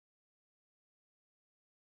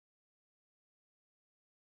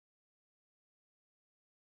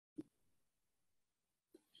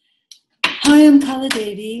Hi, I'm Kala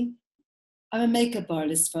Devi. I'm a makeup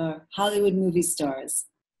artist for Hollywood movie stars.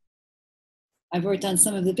 I've worked on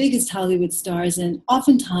some of the biggest Hollywood stars, and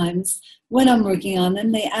oftentimes when I'm working on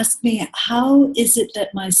them, they ask me, how is it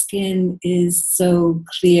that my skin is so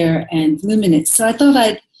clear and luminous? So I thought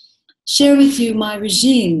I'd share with you my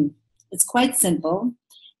regime. It's quite simple,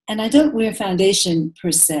 and I don't wear foundation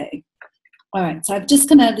per se. All right, so I've just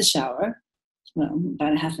come out of the shower, well,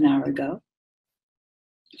 about a half an hour ago.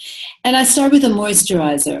 And I start with a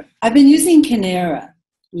moisturizer. I've been using Canera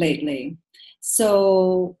lately.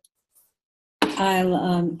 So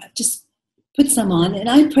I'll just put some on and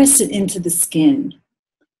I press it into the skin.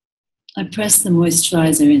 I press the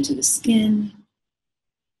moisturizer into the skin.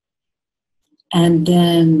 And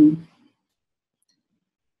then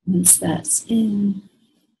once that's in,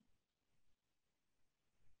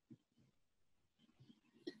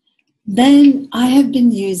 then I have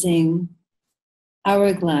been using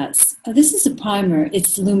Hourglass. This is a primer.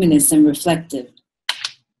 It's luminous and reflective.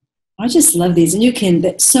 I just love these. And you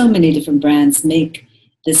can, so many different brands make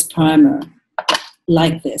this primer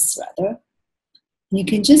like this, rather. And you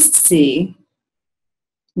can just see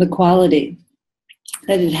the quality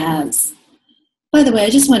that it has. By the way,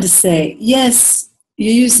 I just want to say, yes,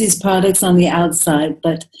 you use these products on the outside,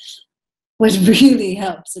 but what really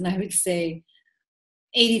helps, and I would say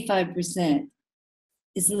 85%,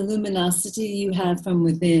 is the luminosity you have from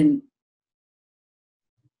within.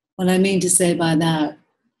 What I mean to say by that,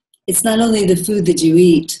 it's not only the food that you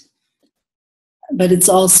eat, but it's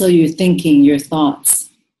also your thinking, your thoughts,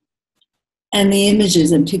 and the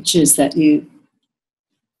images and pictures that you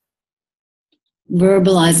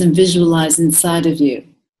verbalize and visualize inside of you.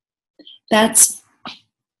 That's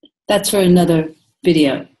for another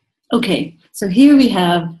video. Okay, so here we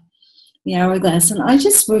have the Hourglass, and I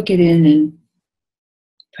just work it in and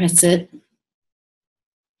press it.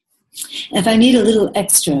 If I need a little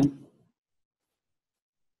extra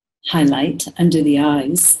highlight under the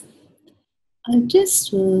eyes, I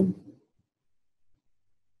just will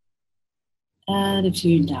add a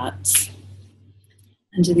few dots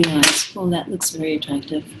under the eyes. Well, that looks very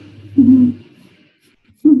attractive.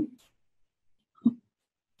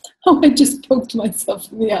 Oh, I just poked myself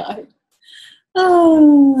in the eye.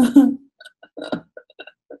 Oh,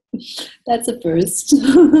 that's a first.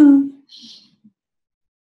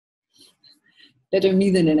 Better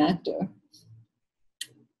me than an actor.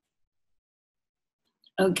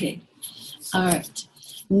 Okay, all right.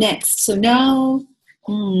 Next, so now,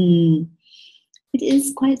 it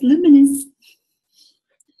is quite luminous.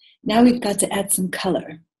 Now we've got to add some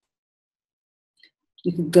color.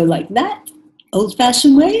 You could go like that,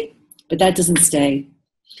 old-fashioned way, but that doesn't stay.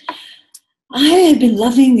 I have been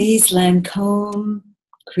loving these Lancome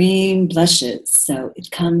cream blushes. So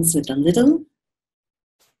it comes with a little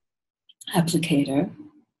applicator,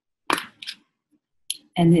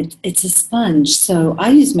 and it's a sponge. So I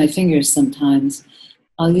use my fingers sometimes.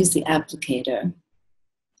 I'll use the applicator.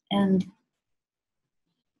 And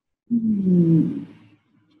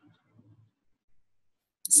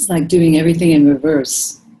this is like doing everything in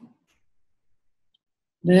reverse.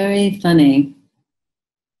 Very funny.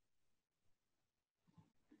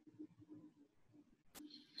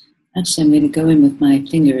 Actually, I'm going to go in with my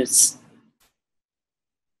fingers.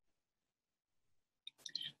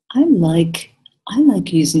 I like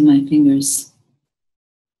using my fingers.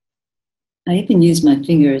 I even use my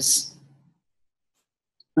fingers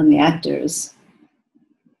on the actors.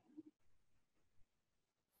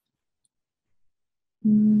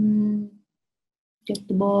 Get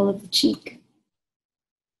the ball of the cheek.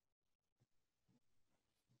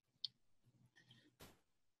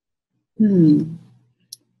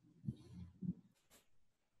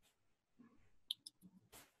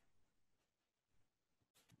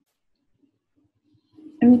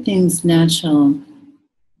 Everything's natural. You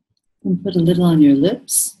can put a little on your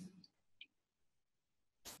lips.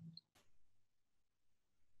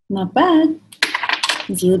 Not bad.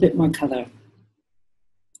 There's a little bit more color.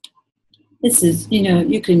 This is,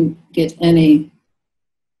 you can get any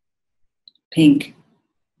pink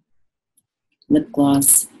lip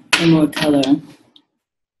gloss or more color.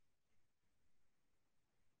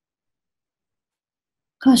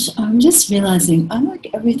 Gosh, I'm just realizing I like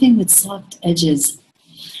everything with soft edges.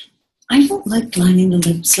 I don't like lining the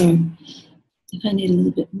lips, or if I need a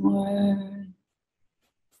little bit more.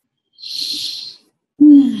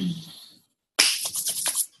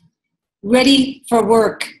 Ready for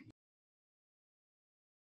work.